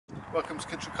Welcome to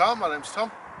Country Car, my name's Tom.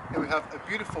 Here we have a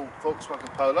beautiful Volkswagen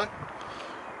Polo.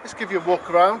 Let's give you a walk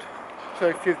around, show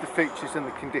you a few of the features and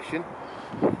the condition.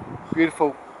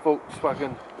 Beautiful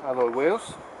Volkswagen alloy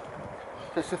wheels.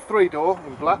 So it's a 3-door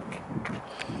in black,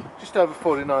 just over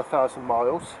 49,000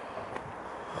 miles.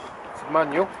 It's a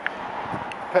manual,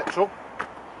 petrol,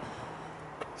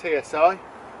 TSI,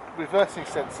 reversing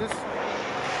sensors.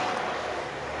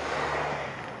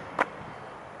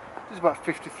 It's about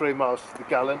 53 miles to the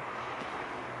gallon.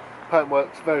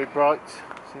 Paintwork's very bright,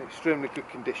 it's in extremely good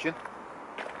condition.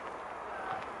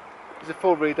 There's a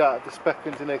full readout of the spec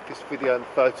underneath this video and the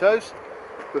photos,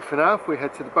 but for now if we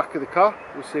head to the back of the car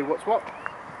we'll see what's what.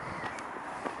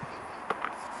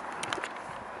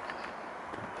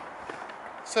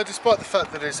 So despite the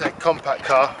fact that it's a compact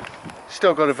car, it's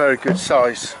still got a very good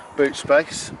size boot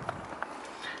space.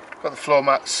 Got the floor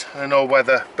mats and an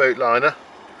all-weather boot liner.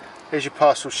 Here's your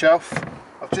parcel shelf.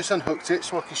 I've just unhooked it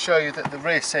so I can show you that the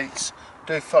rear seats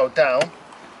do fold down.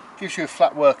 Gives you a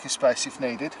flat working space if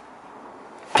needed.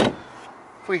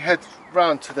 If we head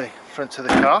round to the front of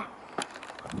the car,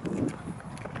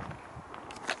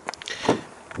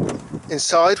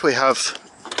 inside we have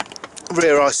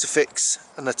rear isofix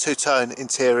and a two-tone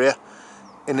interior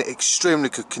in extremely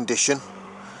good condition.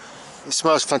 It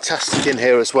smells fantastic in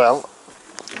here as well.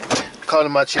 Can't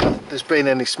imagine there's been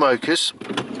any smokers.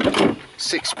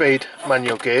 6-speed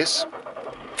manual gears,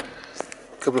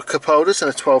 a couple of cup holders and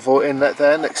a 12-volt inlet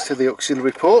there next to the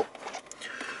auxiliary port.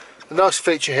 The nice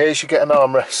feature here is you get an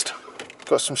armrest.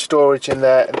 Got some storage in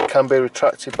there and it can be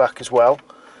retracted back as well.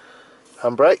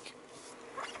 Handbrake.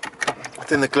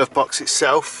 Within the glove box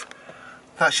itself,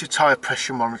 that's your tyre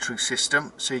pressure monitoring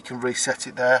system, so you can reset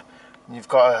it there, and you've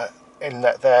got an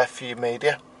inlet there for your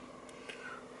media.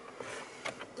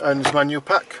 Owner's manual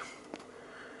pack.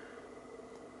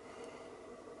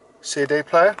 CD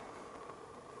player.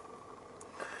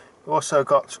 You've also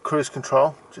got cruise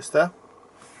control just there.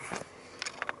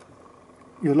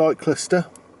 Your light cluster,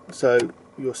 so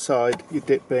your side, your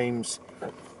dip beams,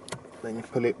 then you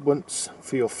pull it once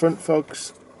for your front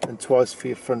fogs and twice for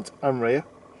your front and rear.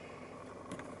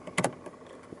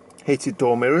 Heated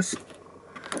door mirrors.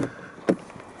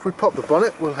 If we pop the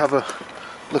bonnet we'll have a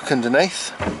look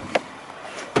underneath.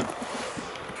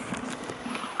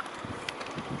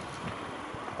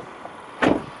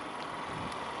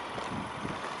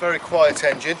 Very quiet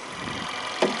engine.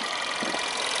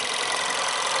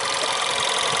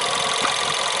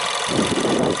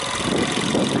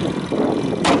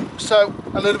 So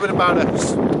a little bit about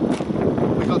us.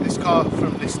 We got this car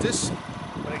from listers.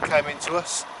 When it came into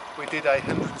us we did a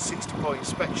 160-point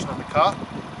inspection on the car.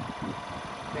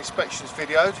 The inspection's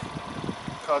videoed.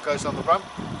 The car goes on the ramp,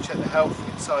 check the health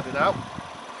inside and out.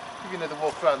 Give you another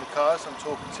walk around the car as I'm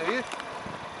talking to you.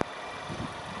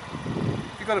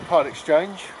 If you've got a part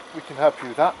exchange, we can help you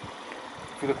with that.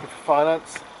 If you're looking for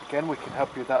finance, again we can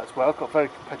help you with that as well. Got very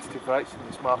competitive rates in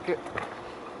this market.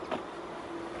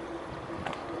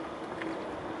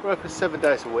 We're open 7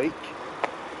 days a week.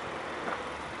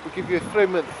 We give you a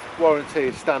 3-month warranty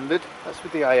as standard, that's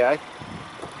with the AA.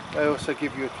 They also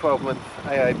give you a 12-month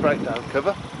AA breakdown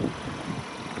cover.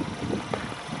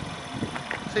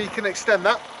 So you can extend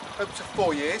that up to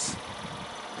 4 years,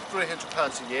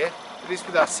 £300 a year. It is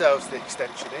with ourselves the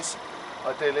extension is.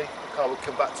 Ideally the car would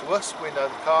come back to us, we know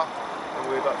the car and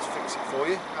we'd like to fix it for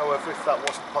you. However, if that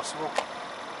wasn't possible,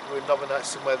 we'd nominate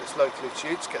somewhere that's locally to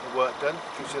you to get the work done.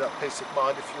 Gives you that peace of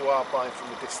mind if you are buying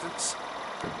from a distance.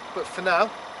 But for now,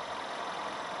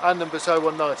 our number's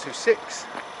 01926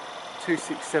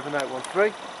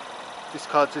 267813. This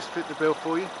car just fit the bill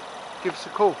for you. Give us a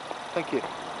call. Thank you.